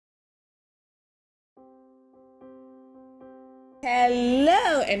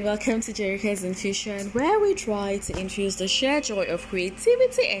Hello and welcome to Jericho's Infusion, where we try to infuse the shared joy of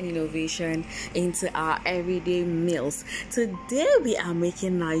creativity and innovation into our everyday meals. Today we are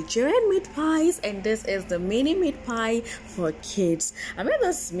making Nigerian meat pies, and this is the mini meat pie for kids. I made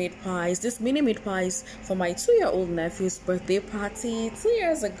this mini meat pies for my 2-year-old nephew's birthday party 2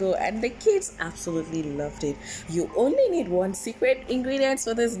 years ago, and the kids absolutely loved it. You only need one secret ingredient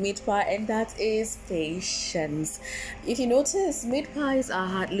for this meat pie, and that is patience. If you notice, meat pies are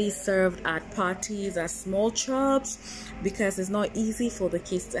hardly served at parties as small chops because it's not easy for the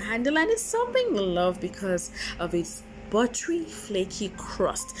kids to handle, and it's something they love because of its buttery, flaky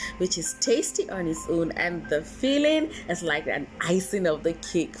crust, which is tasty on its own, and the filling is like an icing of the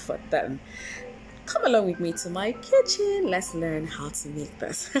cake for them. Come along with me to my kitchen. Let's learn how to make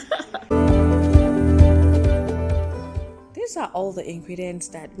this. These are all the ingredients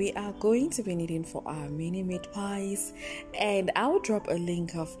that we are going to be needing for our mini meat pies, and I will drop a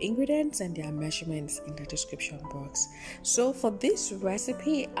link of ingredients and their measurements in the description box. So for this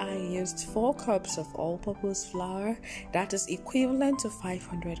recipe, I used 4 cups of all-purpose flour. That is equivalent to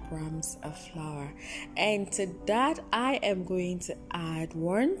 500 grams of flour, and to that I am going to add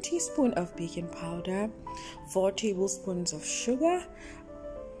 1 teaspoon of baking powder, 4 tablespoons of sugar,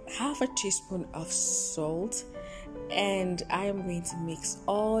 half a teaspoon of salt, and I am going to mix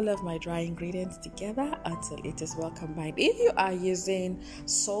all of my dry ingredients together until it is well combined. If you are using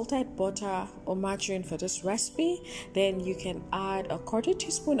salted butter or margarine for this recipe, then you can add a 1/4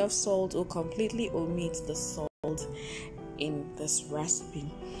 teaspoon of salt or completely omit the salt in this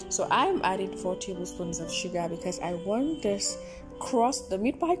recipe. So I am adding 4 tablespoons of sugar because I want this crust, the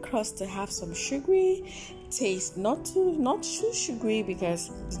meat pie crust, to have some sugary taste, not too sugary because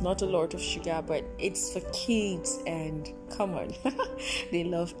it's not a lot of sugar, but it's for kids, and come on, they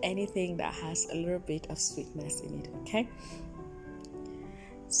love anything that has a little bit of sweetness in it. Okay,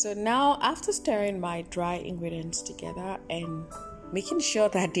 so now after stirring my dry ingredients together and making sure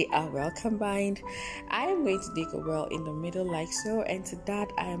that they are well combined, I am going to dig a well in the middle like so, and to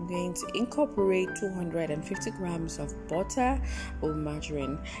that I am going to incorporate 250 grams of butter or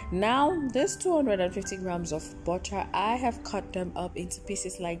margarine. Now this 250 grams of butter, I have cut them up into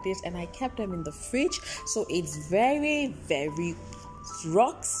pieces like this, and I kept them in the fridge, so it's very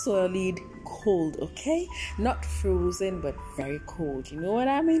rock solid cold, okay, not frozen but very cold, you know what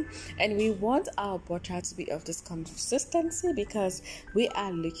I mean. And we want our butter to be of this consistency because we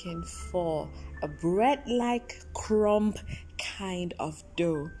are looking for a bread like crumb kind of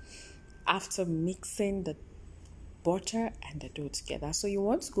dough after mixing the butter and the dough together. So you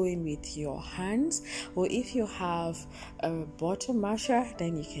want to go in with your hands, or if you have a butter masher,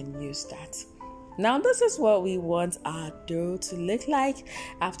 then you can use that. Now this is what we want our dough to look like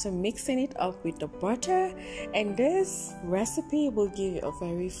after mixing it up with the butter, and this recipe will give you a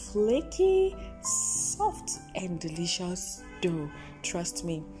very flaky, soft and delicious dough, trust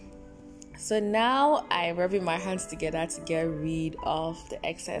me. So now I'm rubbing my hands together to get rid of the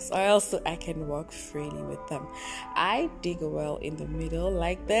excess oil so I can work freely with them. I dig a well in the middle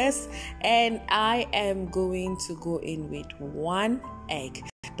like this, and I am going to go in with 1 egg.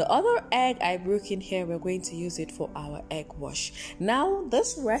 The other egg I broke in here, we're going to use it for our egg wash. Now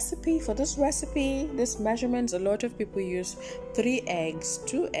this measurements, a lot of people use 3 eggs,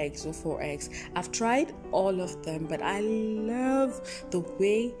 2 eggs or 4 eggs. I've tried all of them, but I love the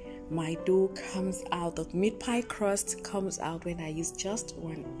way my dough comes out, the meat pie crust comes out when I use just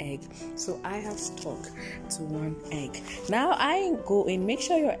 1 egg. So I have stuck to 1 egg. Now I go in, make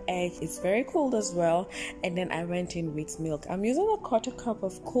sure your egg is very cold as well, and then I went in with milk. I'm using a 1/4 cup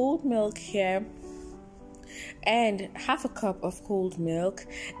of cold milk here and half a cup of cold milk,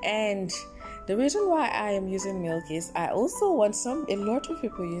 and the reason why I am using milk is I also want a lot of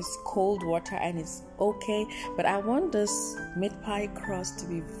people use cold water and it's okay, but I want this meat pie crust to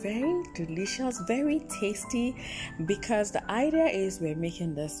be very delicious, very tasty, because the idea is we're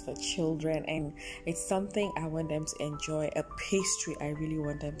making this for children and it's something I want them to enjoy, a pastry I really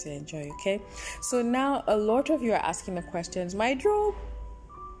want them to enjoy. Okay, so now a lot of you are asking the questions, my dough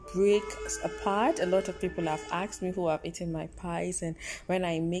breaks apart. A lot of people have asked me who have eaten my pies and when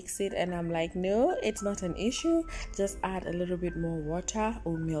I mix it, and I'm like, no, it's not an issue, just add a little bit more water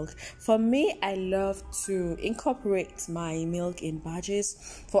or milk. For me, I love to incorporate my milk in batches.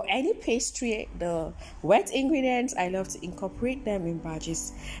 For any pastry, the wet ingredients, I love to incorporate them in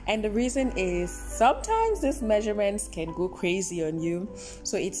batches, and the reason is sometimes these measurements can go crazy on you,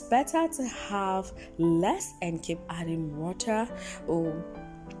 so it's better to have less and keep adding water or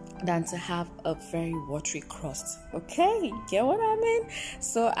than to have a very watery crust. Okay, get what I mean?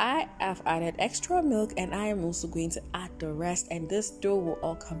 So I have added extra milk, and I am also going to add the rest, and this dough will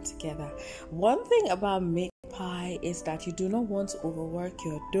all come together. One thing about meat pie is that you do not want to overwork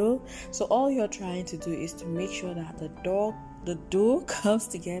your dough, so all you're trying to do is to make sure that the dough comes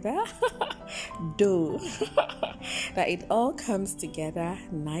together that it all comes together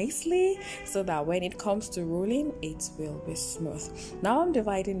nicely, so that when it comes to rolling, it will be smooth. Now I'm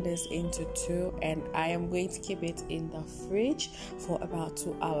dividing this into two, and I am going to keep it in the fridge for about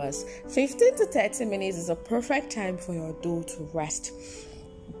 2 hours. 15 to 30 minutes is a perfect time for your dough to rest,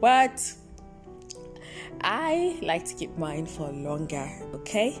 but I like to keep mine for longer.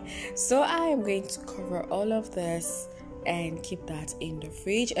 Okay, so I am going to cover all of this and keep that in the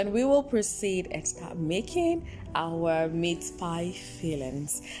fridge, and we will proceed and start making our meat pie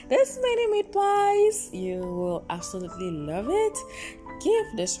fillings. This mini meat pies, you will absolutely love it. Give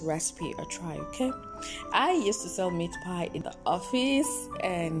this recipe a try. Okay, I used to sell meat pie in the office,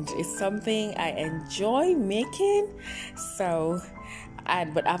 and it's something I enjoy making.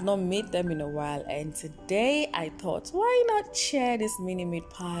 But I've not made them in a while, and today I thought, why not share this mini meat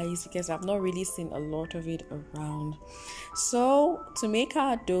pies, because I've not really seen a lot of it around. So to make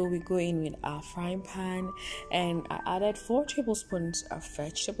our dough, we go in with our frying pan, and I added 4 tablespoons of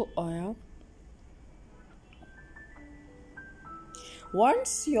vegetable oil.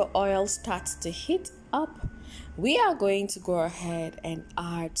 Once your oil starts to heat up, we are going to go ahead and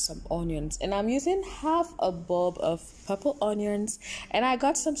add some onions, and I'm using half a bulb of purple onions, and I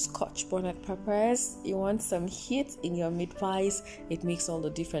got some Scotch bonnet peppers. You want some heat in your meat pies, it makes all the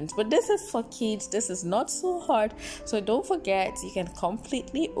difference. But this is for kids, this is not so hard, so don't forget you can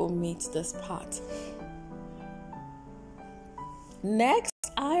completely omit this part. Next,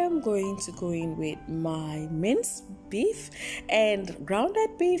 I am going to go in with my minced beef and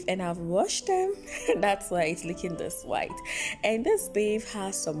grounded beef, and I've washed them. That's why it's looking this white. And this beef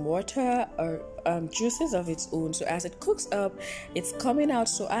has some water or juices of its own, so as it cooks up, it's coming out.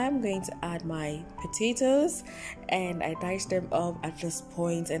 So I am going to add my potatoes, and I dice them up at this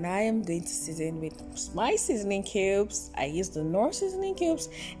point, and I am going to season with my seasoning cubes. I use the Knorr seasoning cubes,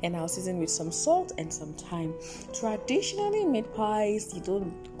 and I'll season with some salt and some thyme. Traditionally, meat pies, you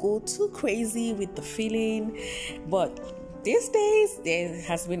don't go too crazy with the filling, but these days there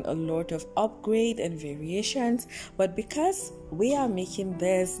has been a lot of upgrade and variations. But because we are making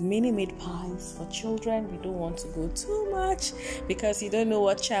this mini meat pies for children, we don't want to go too much, because you don't know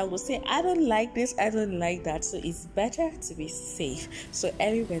what child will say, I don't like this, I don't like that. So it's better to be safe, so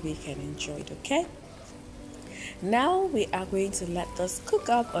everybody can enjoy it. Okay, now we are going to let this cook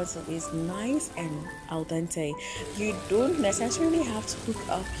up until it's nice and al dente. You don't necessarily have to cook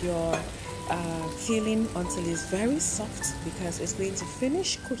up your filling until it's very soft, because it's going to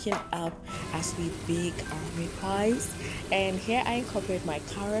finish cooking up as we bake our meat pies. And here I incorporate my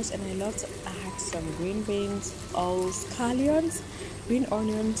carrots, and I love to add some green beans or scallions, green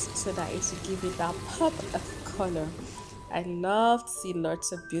onions, so that it will give it that pop of color. I love to see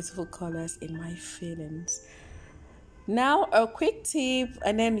lots of beautiful colors in my fillings. Now a quick tip,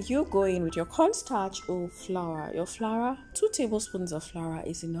 and then you go in with your cornstarch or flour. Your flour, 2 tablespoons of flour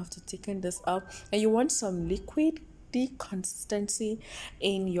is enough to thicken this up, and you want some liquid consistency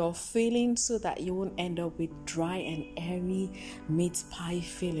in your filling, so that you won't end up with dry and airy meat pie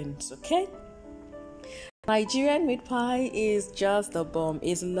fillings. Okay, Nigerian meat pie is just the bomb.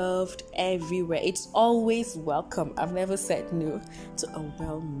 It's loved everywhere. It's always welcome. I've never said no to a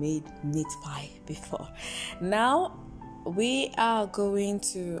well-made meat pie before. Now we are going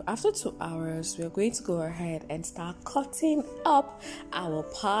to, after 2 hours, we're going to go ahead and start cutting up our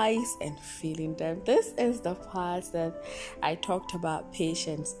pies and filling them. This is the part that I talked about,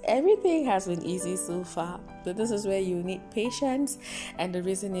 patience. Everything has been easy so far, but this is where you need patience. And the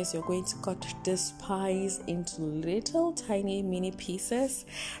reason is you're going to cut these pies into little tiny mini pieces,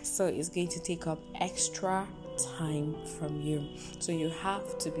 so it's going to take up extra time from you. So you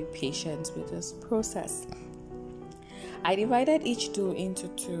have to be patient with this process. I divided each dough into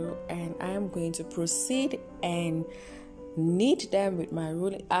 2, and I am going to proceed and knead them with my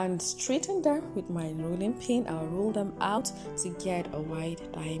rolling and straighten them with my rolling pin. I'll roll them out to get a wide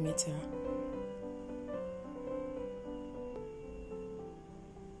diameter.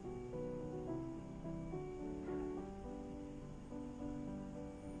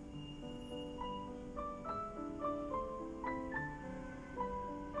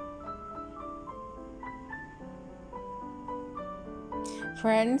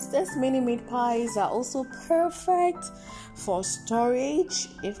 Friends, these mini meat pies are also perfect for storage.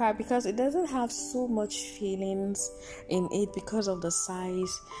 In fact, because it doesn't have so much fillings in it because of the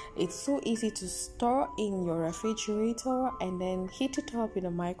size, it's so easy to store in your refrigerator and then heat it up in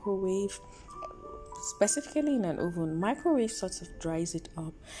a microwave, specifically in an oven. Microwave sort of dries it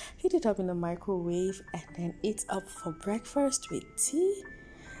up. Heat it up in the microwave and then eat up for breakfast with tea.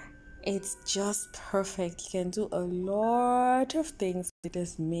 It's just perfect. You can do a lot of things with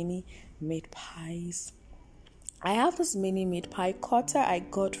this mini meat pies. I have this mini meat pie cutter I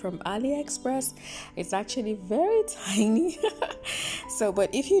got from AliExpress. It's actually very tiny.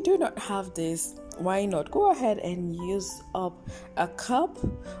 But if you do not have this, why not go ahead and use up a cup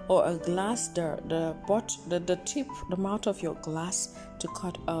or a glass, the tip, the mouth of your glass, to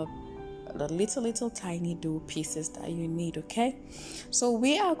cut up the little tiny dough pieces that you need. Okay, so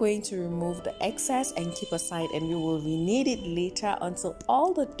we are going to remove the excess and keep aside, and we will knead it later until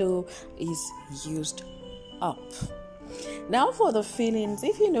all the dough is used up. Now for the fillings,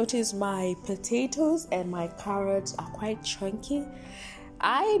 if you notice, my potatoes and my carrots are quite chunky.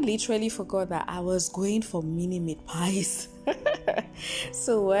 I literally forgot that I was going for mini meat pies.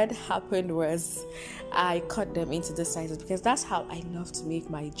 So what happened was I cut them into the sizes, because that's how I love to make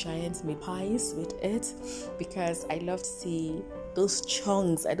my giant meat pies with it, because I love to see those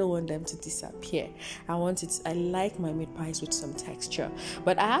chunks. I don't want them to disappear. I like my meat pies with some texture,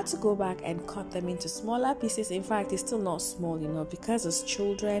 but I had to go back and cut them into smaller pieces. In fact, it's still not small enough, because as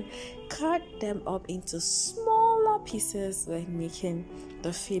children, cut them up into smaller pieces when making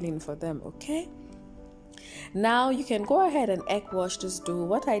the filling for them. Okay, now you can go ahead and egg wash this dough.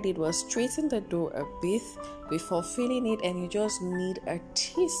 What I did was straighten the dough a bit before filling it, and you just need a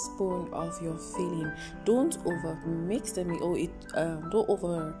teaspoon of your filling. Don't over mix them, or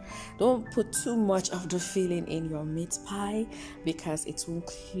don't put too much of the filling in your meat pie, because it won't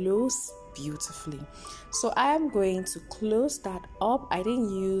close beautifully. So I am going to close that up. I didn't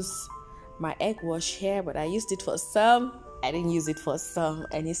use my egg wash here, but I used it for some. I didn't use it for some,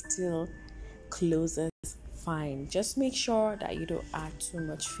 and it still closes fine. Just make sure that you don't add too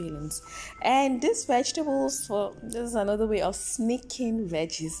much fillings. And these vegetables, this is another way of sneaking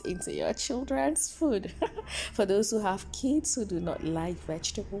veggies into your children's food. For those who have kids who do not like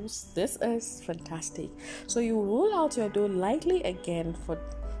vegetables, this is fantastic. So you roll out your dough lightly again.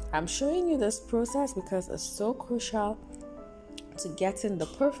 I'm showing you this process because it's so crucial to getting the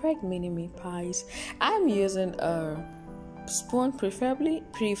perfect mini meat pies. I'm using a spoon, preferably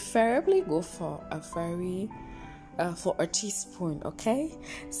go for a teaspoon. Okay,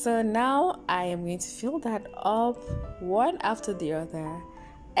 so now I am going to fill that up one after the other,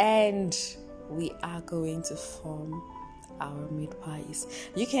 and we are going to form our meat pies.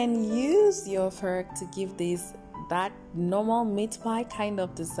 You can use your fork to give that normal meat pie kind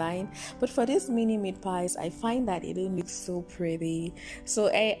of design, but for these mini meat pies, I find that it didn't look so pretty. So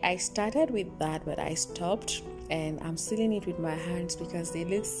I started with that, but I stopped, and I'm sealing it with my hands because they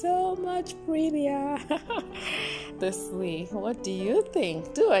look so much prettier this way. What do you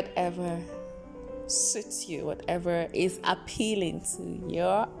think? Do whatever suits you, whatever is appealing to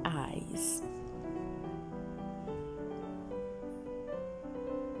your eyes.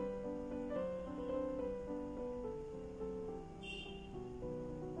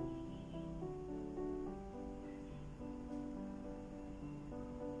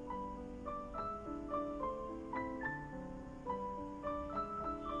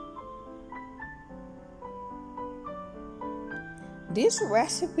 This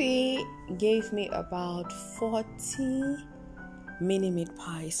recipe gave me about 40 mini meat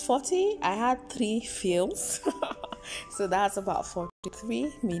pies. 40, I had 3 fills. So that's about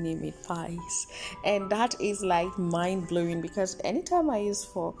 43 mini meat pies. And that is like mind-blowing, because anytime I use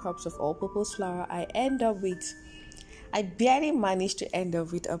 4 cups of all-purpose flour, I barely manage to end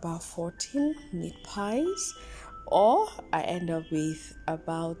up with about 14 meat pies. Or I end up with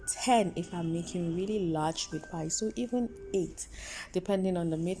about 10 if I'm making really large meat pies, so even 8 depending on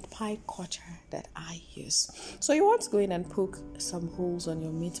the meat pie cutter that I use. So you want to go in and poke some holes on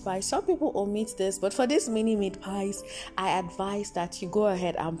your meat pie. Some people omit this, but for these mini meat pies, I advise that you go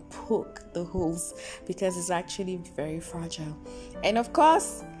ahead and poke the holes, because it's actually very fragile. And of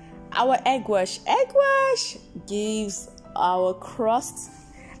course, our egg wash gives our crust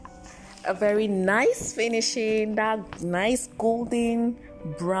a very nice finishing, that nice golden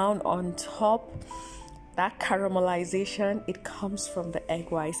brown on top. That caramelization, it comes from the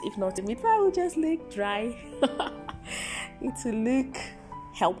egg whites. If not, the meat pie will just look dry. It will look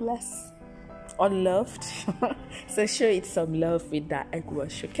helpless, unloved. So show it some love with that egg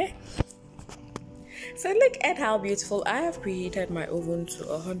wash, okay? So look at how beautiful. I have preheated my oven to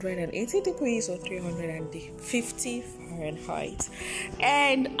 180 degrees or 350 Fahrenheit.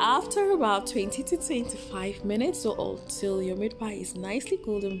 And after about 20 to 25 minutes or until your meat pie is nicely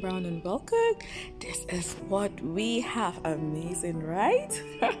golden brown and well cooked, this is what we have. Amazing, right?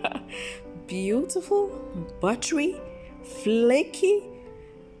 Beautiful, buttery, flaky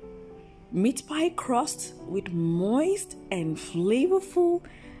meat pie crust with moist and flavorful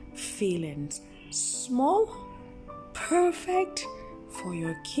fillings. Small, perfect for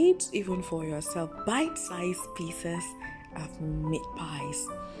your kids, even for yourself. Bite-sized pieces of meat pies.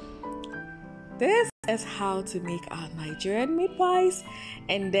 This is how to make our Nigerian meat pies,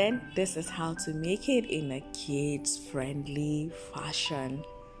 and then this is how to make it in a kids-friendly fashion.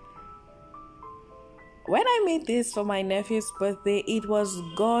 When I made this for my nephew's birthday, it was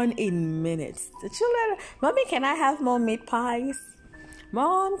gone in minutes. The children, "Mommy, can I have more meat pies?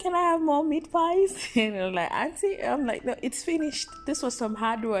 Mom, can I have more meat pies?" And I'm like, "Auntie," I'm like, "No, it's finished. This was some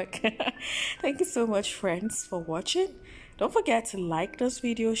hard work." Thank you so much, friends, for watching. Don't forget to like this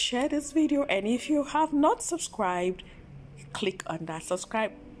video, share this video, and if you have not subscribed, click on that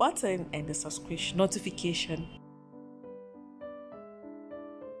subscribe button and the subscription notification